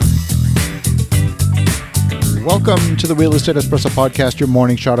Welcome to the Real Estate Espresso Podcast, your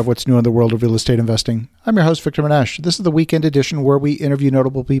morning shot of what's new in the world of real estate investing. I'm your host, Victor Menashe. This is the weekend edition where we interview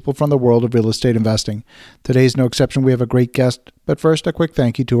notable people from the world of real estate investing. Today's no exception. We have a great guest, but first, a quick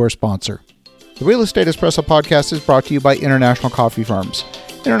thank you to our sponsor. The Real Estate Espresso Podcast is brought to you by International Coffee Farms.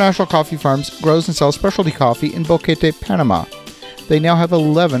 International Coffee Farms grows and sells specialty coffee in Boquete, Panama. They now have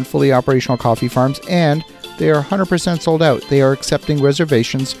 11 fully operational coffee farms, and they are 100% sold out. They are accepting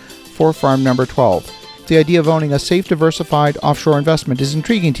reservations for farm number 12. If the idea of owning a safe, diversified offshore investment is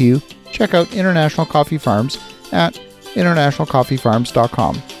intriguing to you, check out International Coffee Farms at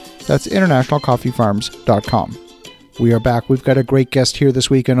internationalcoffeefarms.com. That's internationalcoffeefarms.com. We are back. We've got a great guest here this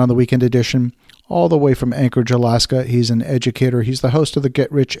weekend on the weekend edition, all the way from Anchorage, Alaska. He's an educator. He's the host of the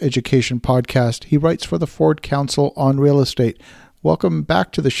Get Rich Education podcast. He writes for the Forbes Council on real estate. Welcome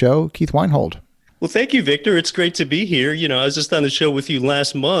back to the show, Keith Weinhold. Well, thank you, Victor. It's great to be here. I was just on the show with you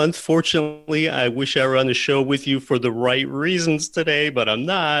last month. Fortunately, I wish I were on the show with you for the right reasons today, but I'm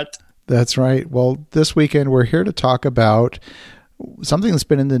not. That's right. Well, this weekend, we're here to talk about something that's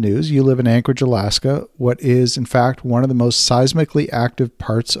been in the news. You live in Anchorage, Alaska, what is, in fact, one of the most seismically active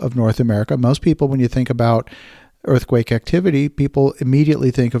parts of North America. Most people, when you think about earthquake activity, people immediately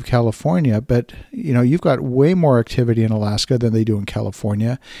think of California, but you've got way more activity in Alaska than they do in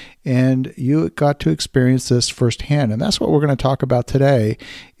California, and you got to experience this firsthand. And that's what we're going to talk about today,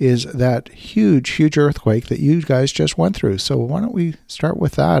 is that huge earthquake that you guys just went through. So why don't we start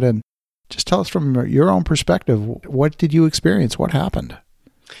with that and just tell us from your own perspective, what did you experience? What happened?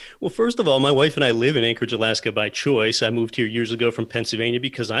 Well, first of all, my wife and I live in Anchorage, Alaska by choice. I moved here years ago from Pennsylvania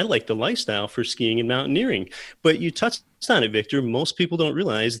because I like the lifestyle for skiing and mountaineering. But you touched on it, Victor. Most people don't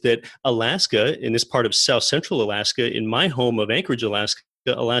realize that Alaska, in this part of South Central Alaska, in my home of Anchorage, Alaska,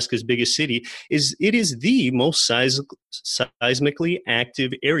 Alaska's biggest city, is the most seismically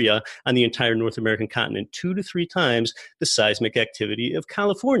active area on the entire North American continent, 2 to 3 times the seismic activity of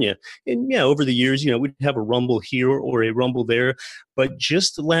California. And over the years, we'd have a rumble here or a rumble there. But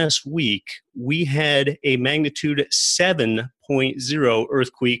just last week, we had a magnitude 7.0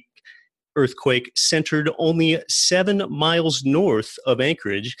 earthquake centered only 7 miles north of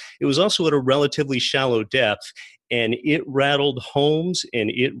Anchorage. It was also at a relatively shallow depth, and it rattled homes and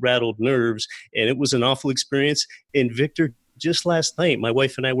it rattled nerves, and it was an awful experience. And Victor, just last night, my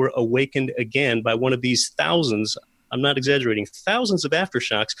wife and I were awakened again by one of these thousands, I'm not exaggerating, thousands of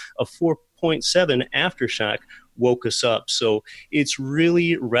aftershocks. A 4.7 aftershock woke us up. So it's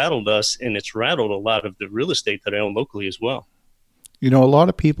really rattled us, and it's rattled a lot of the real estate that I own locally as well. A lot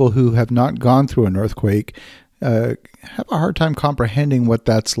of people who have not gone through an earthquake have a hard time comprehending what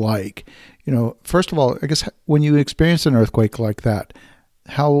that's like. First of all, I guess when you experience an earthquake like that,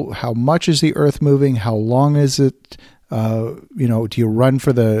 how much is the earth moving? How long is it? Do you run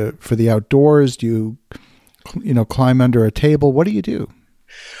for the outdoors? Do you, climb under a table? What do you do?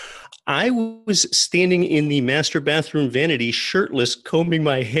 I was standing in the master bathroom vanity, shirtless, combing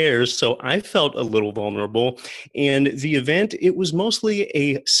my hair, so I felt a little vulnerable. And the event, it was mostly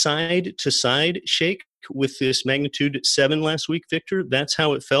a side-to-side shake with this magnitude 7 last week, Victor. That's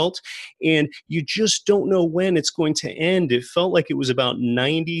how it felt. And you just don't know when it's going to end. It felt like it was about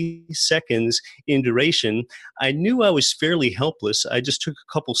 90 seconds in duration. I knew I was fairly helpless. I just took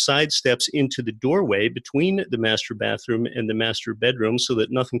a couple side steps into the doorway between the master bathroom and the master bedroom so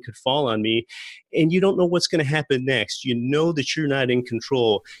that nothing could fall on me. And you don't know what's going to happen next. You know that you're not in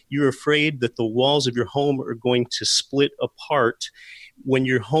control. You're afraid that the walls of your home are going to split apart when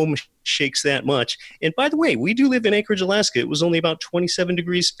your home shakes that much. And by the way, we do live in Anchorage, Alaska. It was only about 27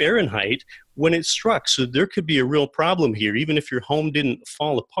 degrees Fahrenheit when it struck. So there could be a real problem here. Even if your home didn't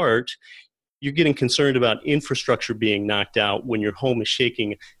fall apart, you're getting concerned about infrastructure being knocked out when your home is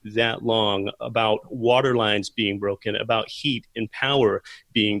shaking that long, about water lines being broken, about heat and power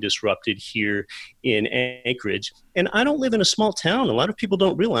being disrupted here in Anchorage. And I don't live in a small town. A lot of people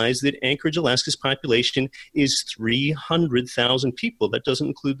don't realize that Anchorage, Alaska's population is 300,000 people. That doesn't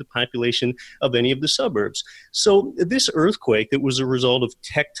include the population of any of the suburbs. So this earthquake that was a result of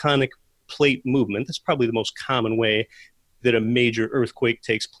tectonic plate movement, that's probably the most common way that a major earthquake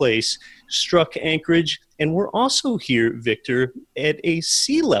takes place, struck Anchorage. And we're also here, Victor, at a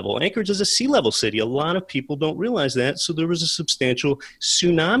sea level. Anchorage is a sea level city. A lot of people don't realize that. So there was a substantial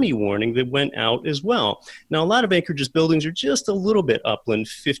tsunami warning that went out as well. Now, a lot of Anchorage's buildings are just a little bit upland,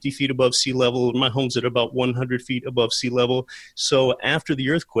 50 feet above sea level. My home's at about 100 feet above sea level. So after the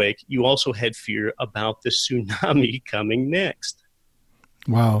earthquake, you also had fear about the tsunami coming next.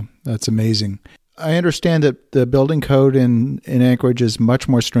 Wow, that's amazing. I understand that the building code in Anchorage is much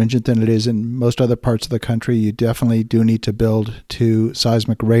more stringent than it is in most other parts of the country. You definitely do need to build to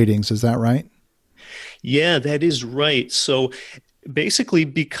seismic ratings. Is that right? Yeah, that is right. So basically,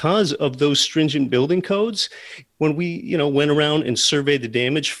 because of those stringent building codes, when we, went around and surveyed the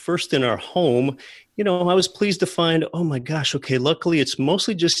damage first in our home, I was pleased to find, oh my gosh, okay, luckily it's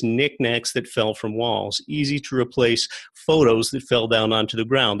mostly just knickknacks that fell from walls, easy to replace photos that fell down onto the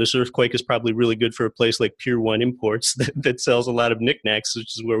ground. This earthquake is probably really good for a place like Pier 1 Imports that sells a lot of knickknacks,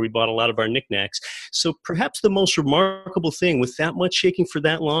 which is where we bought a lot of our knickknacks. So perhaps the most remarkable thing with that much shaking for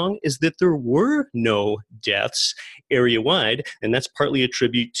that long is that there were no deaths area-wide, and that's partly a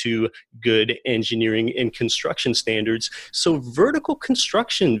tribute to good engineering and construction standards. So vertical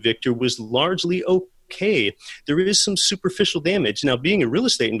construction, Victor, was largely okay. There is some superficial damage. Now, being a real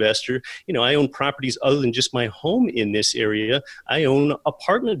estate investor, I own properties other than just my home in this area. I own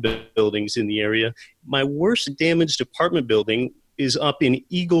apartment buildings in the area. My worst damaged apartment building is up in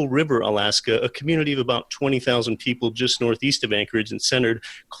Eagle River, Alaska, a community of about 20,000 people just northeast of Anchorage and centered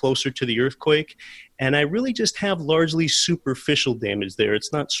closer to the earthquake. And I really just have largely superficial damage there.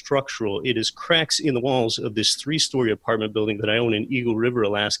 It's not structural. It is cracks in the walls of this 3-story apartment building that I own in Eagle River,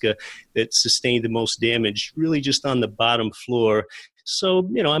 Alaska, that sustained the most damage, really just on the bottom floor. So,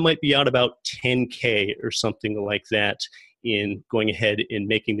 I might be out about $10K or something like that in going ahead and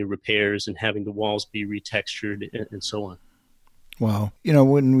making the repairs and having the walls be retextured and so on. Wow.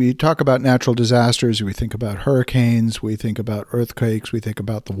 When we talk about natural disasters, we think about hurricanes, we think about earthquakes, we think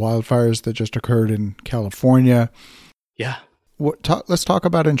about the wildfires that just occurred in California. Yeah. Let's talk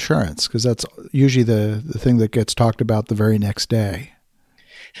about insurance, because that's usually the thing that gets talked about the very next day.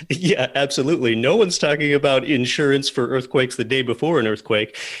 Yeah, absolutely. No one's talking about insurance for earthquakes the day before an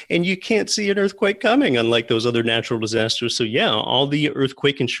earthquake, and you can't see an earthquake coming, unlike those other natural disasters. So yeah, all the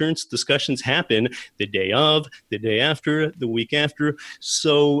earthquake insurance discussions happen the day of, the day after, the week after.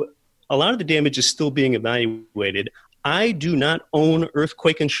 So a lot of the damage is still being evaluated. I do not own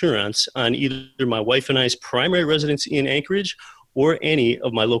earthquake insurance on either my wife and I's primary residence in Anchorage or any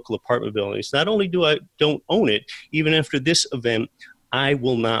of my local apartment buildings. Not only do I don't own it, even after this event, I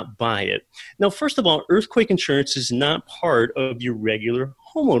will not buy it. Now, first of all, earthquake insurance is not part of your regular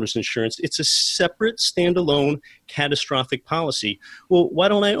homeowner's insurance. It's a separate, standalone, catastrophic policy. Well, why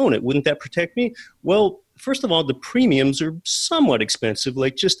don't I own it? Wouldn't that protect me? Well, first of all, the premiums are somewhat expensive.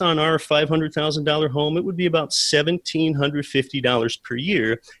 Like just on our $500,000 home, it would be about $1,750 per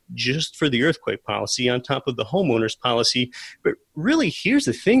year just for the earthquake policy on top of the homeowner's policy. But really, here's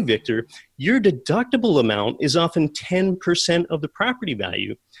the thing, Victor. Your deductible amount is often 10% of the property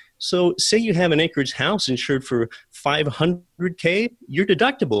value. So say you have an Anchorage house insured for $500K, your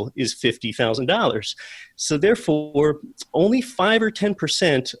deductible is $50,000. So therefore, only 5 or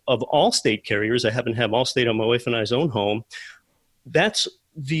 10% of all state carriers, I happen to have Allstate on my wife and I's own home, that's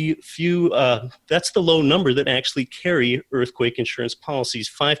the low number that actually carry earthquake insurance policies,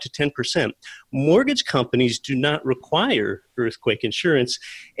 5 to 10%. Mortgage companies do not require earthquake insurance.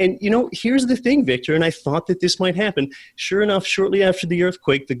 And, here's the thing, Victor, and I thought that this might happen. Sure enough, shortly after the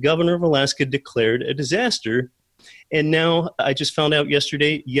earthquake, the governor of Alaska declared a disaster. And now I just found out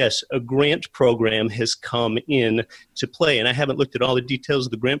yesterday, yes, a grant program has come in to play. And I haven't looked at all the details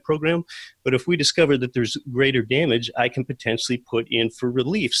of the grant program, but if we discover that there's greater damage, I can potentially put in for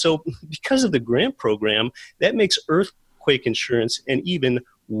relief. So because of the grant program, that makes earthquake insurance an even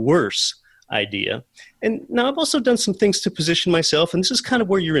worse idea. And now I've also done some things to position myself, and this is kind of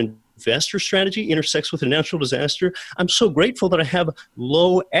where your investor strategy intersects with a natural disaster. I'm so grateful that I have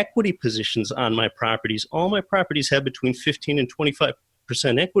low equity positions on my properties. All my properties have between 15 and 25%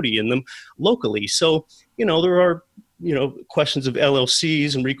 equity in them locally. So, there are, questions of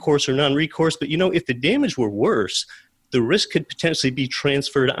LLCs and recourse or non-recourse, but, if the damage were worse, the risk could potentially be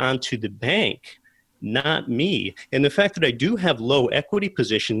transferred onto the bank, not me. And the fact that I do have low equity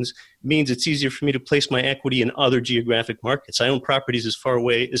positions means it's easier for me to place my equity in other geographic markets. I own properties as far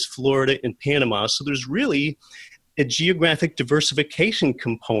away as Florida and Panama. So there's really a geographic diversification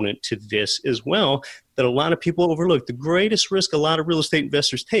component to this as well that a lot of people overlook. The greatest risk a lot of real estate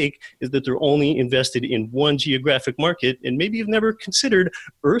investors take is that they're only invested in one geographic market, and maybe you've never considered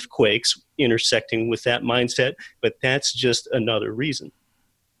earthquakes intersecting with that mindset, but that's just another reason.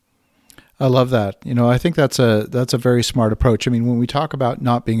 I love that. I think that's a very smart approach. I mean, when we talk about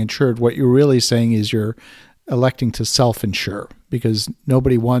not being insured, what you're really saying is you're electing to self-insure because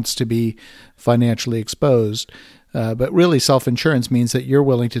nobody wants to be financially exposed. But really, self-insurance means that you're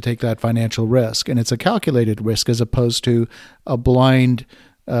willing to take that financial risk, and it's a calculated risk as opposed to a blind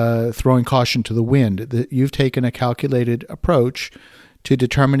throwing caution to the wind. That you've taken a calculated approach to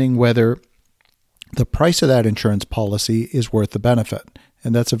determining whether the price of that insurance policy is worth the benefit.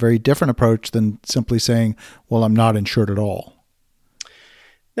 And that's a very different approach than simply saying, well, I'm not insured at all.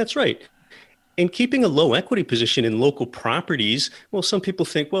 That's right. And keeping a low equity position in local properties, well, some people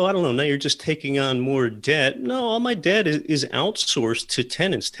think, well, I don't know, now you're just taking on more debt. No, all my debt is outsourced to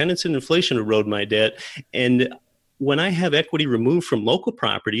tenants. Tenants and inflation erode my debt. And when I have equity removed from local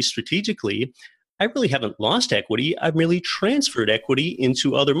properties strategically, I really haven't lost equity. I've merely transferred equity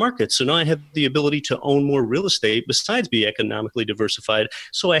into other markets. So now I have the ability to own more real estate besides be economically diversified.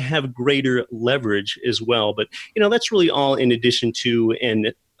 So I have greater leverage as well. But, that's really all in addition to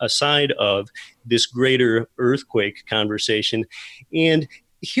and aside of this greater earthquake conversation. And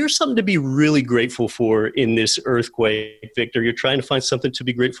here's something to be really grateful for in this earthquake, Victor. You're trying to find something to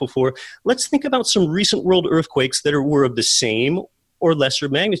be grateful for. Let's think about some recent world earthquakes that were of the same or lesser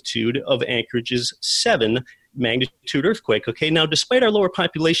magnitude of Anchorage's 7 magnitude earthquake. Okay, now despite our lower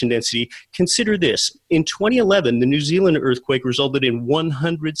population density, consider this. In 2011, the New Zealand earthquake resulted in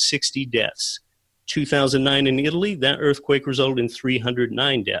 160 deaths. 2009 in Italy, that earthquake resulted in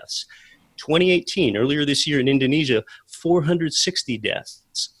 309 deaths. 2018, earlier this year in Indonesia, 460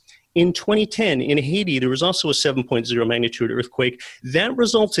 deaths. In 2010, in Haiti, there was also a 7.0 magnitude earthquake. That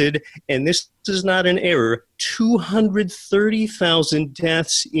resulted, and this is not an error, 230,000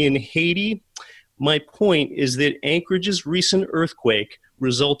 deaths in Haiti. My point is that Anchorage's recent earthquake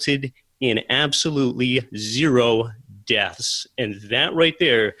resulted in absolutely 0 deaths. And that right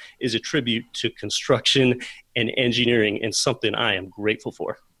there is a tribute to construction and engineering and something I am grateful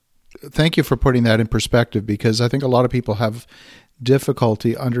for. Thank you for putting that in perspective, because I think a lot of people have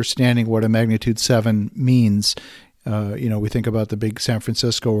difficulty understanding what a magnitude 7 means. We think about the big San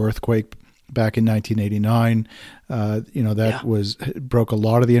Francisco earthquake back in 1989. Broke a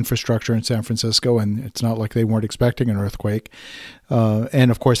lot of the infrastructure in San Francisco, and it's not like they weren't expecting an earthquake. And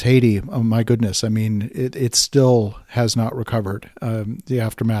of course, Haiti, oh my goodness, I mean, it still has not recovered, the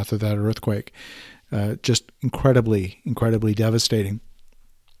aftermath of that earthquake. Just incredibly, incredibly devastating.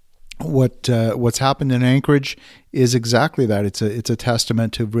 What's happened in Anchorage is exactly that. It's a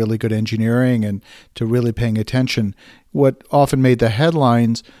testament to really good engineering and to really paying attention. What often made the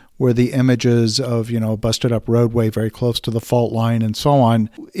headlines were the images of, busted up roadway very close to the fault line and so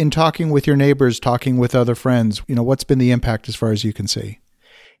on. In talking with your neighbors, talking with other friends, what's been the impact as far as you can see?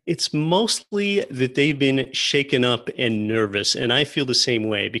 It's mostly that they've been shaken up and nervous. And I feel the same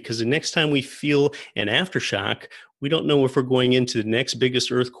way, because the next time we feel an aftershock, we don't know if we're going into the next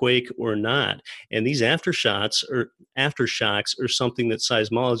biggest earthquake or not. And these aftershocks are something that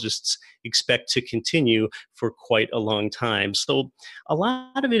seismologists expect to continue for quite a long time. So a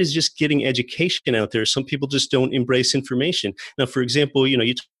lot of it is just getting education out there. Some people just don't embrace information. Now, for example,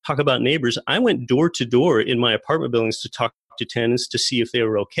 you talk about neighbors. I went door to door in my apartment buildings to talk to tenants to see if they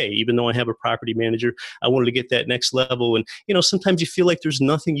were okay. Even though I have a property manager, I wanted to get that next level. And, sometimes you feel like there's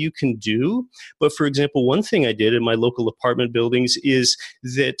nothing you can do. But for example, one thing I did in my local apartment buildings is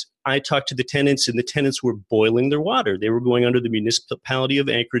that I talked to the tenants, and the tenants were boiling their water. They were going under the municipality of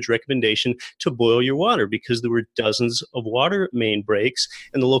Anchorage recommendation to boil your water because there were dozens of water main breaks,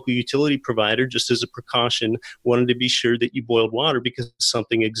 and the local utility provider, just as a precaution, wanted to be sure that you boiled water because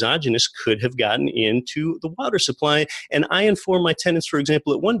something exogenous could have gotten into the water supply. And I informed my tenants, for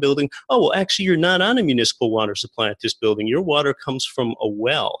example, at one building, oh, well, actually, you're not on a municipal water supply at this building. Your water comes from a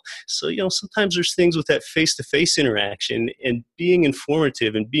well. So, sometimes there's things with that face-to-face interaction and being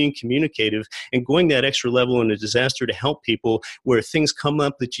informative and being communicative and going that extra level in a disaster to help people where things come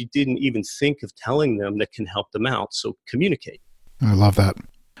up that you didn't even think of telling them that can help them out. So communicate. I love that.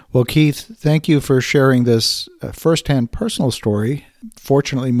 Well, Keith, thank you for sharing this firsthand personal story.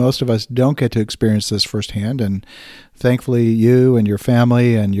 Fortunately, most of us don't get to experience this firsthand, and thankfully you and your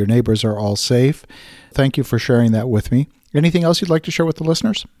family and your neighbors are all safe. Thank you for sharing that with me. Anything else you'd like to share with the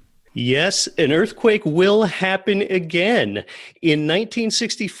listeners? Yes, an earthquake will happen again. In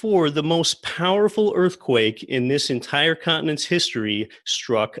 1964, the most powerful earthquake in this entire continent's history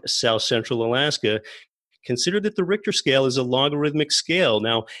struck South Central Alaska. Consider that the Richter scale is a logarithmic scale.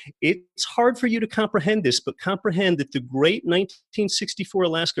 Now, it's hard for you to comprehend this, but comprehend that the great 1964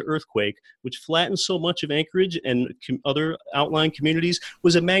 Alaska earthquake, which flattened so much of Anchorage and other outlying communities,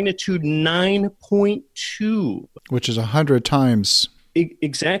 was a magnitude 9.2. Which is 100 times.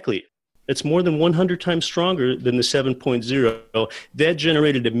 Exactly. It's more than 100 times stronger than the 7.0. That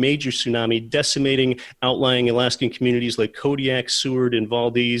generated a major tsunami, decimating outlying Alaskan communities like Kodiak, Seward, and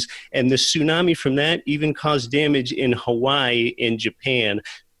Valdez. And the tsunami from that even caused damage in Hawaii and Japan.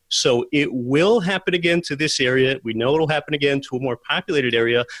 So it will happen again to this area. We know it'll happen again to a more populated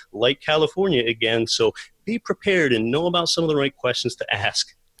area like California again. So be prepared and know about some of the right questions to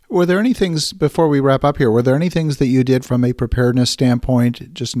ask. Were there any things, before we wrap up here, were there any things that you did from a preparedness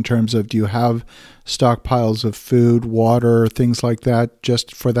standpoint, just in terms of, do you have stockpiles of food, water, things like that,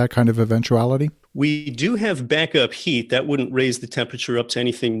 just for that kind of eventuality? We do have backup heat. That wouldn't raise the temperature up to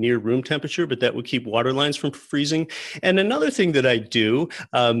anything near room temperature, but that would keep water lines from freezing. And another thing that I do,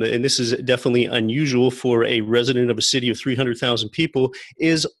 and this is definitely unusual for a resident of a city of 300,000 people,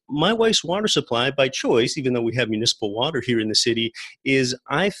 is my wife's water supply by choice, even though we have municipal water here in the city, is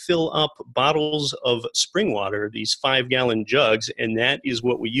I fill up bottles of spring water, these 5-gallon jugs, and that is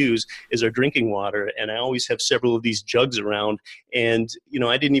what we use as our drinking water. And I always have several of these jugs around. And,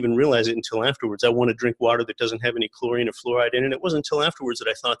 I didn't even realize it until afterwards. I want to drink water that doesn't have any chlorine or fluoride in it. It wasn't until afterwards that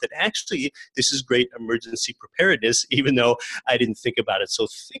I thought that actually this is great emergency preparedness, even though I didn't think about it. So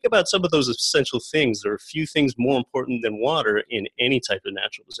think about some of those essential things. There are a few things more important than water in any type of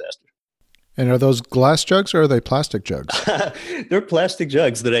natural disaster. And are those glass jugs or are they plastic jugs? They're plastic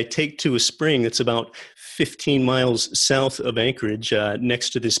jugs that I take to a spring that's about 15 miles south of Anchorage,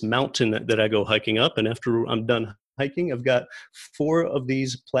 next to this mountain that I go hiking up. And after I'm done hiking, I've got 4 of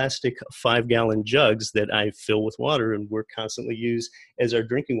these plastic 5-gallon jugs that I fill with water, and we're constantly used as our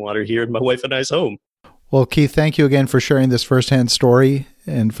drinking water here in my wife and I's home. Well, Keith, thank you again for sharing this firsthand story.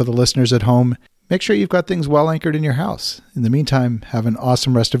 And for the listeners at home, make sure you've got things well anchored in your house. In the meantime, have an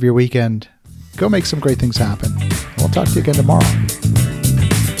awesome rest of your weekend. Go make some great things happen. We'll talk to you again tomorrow.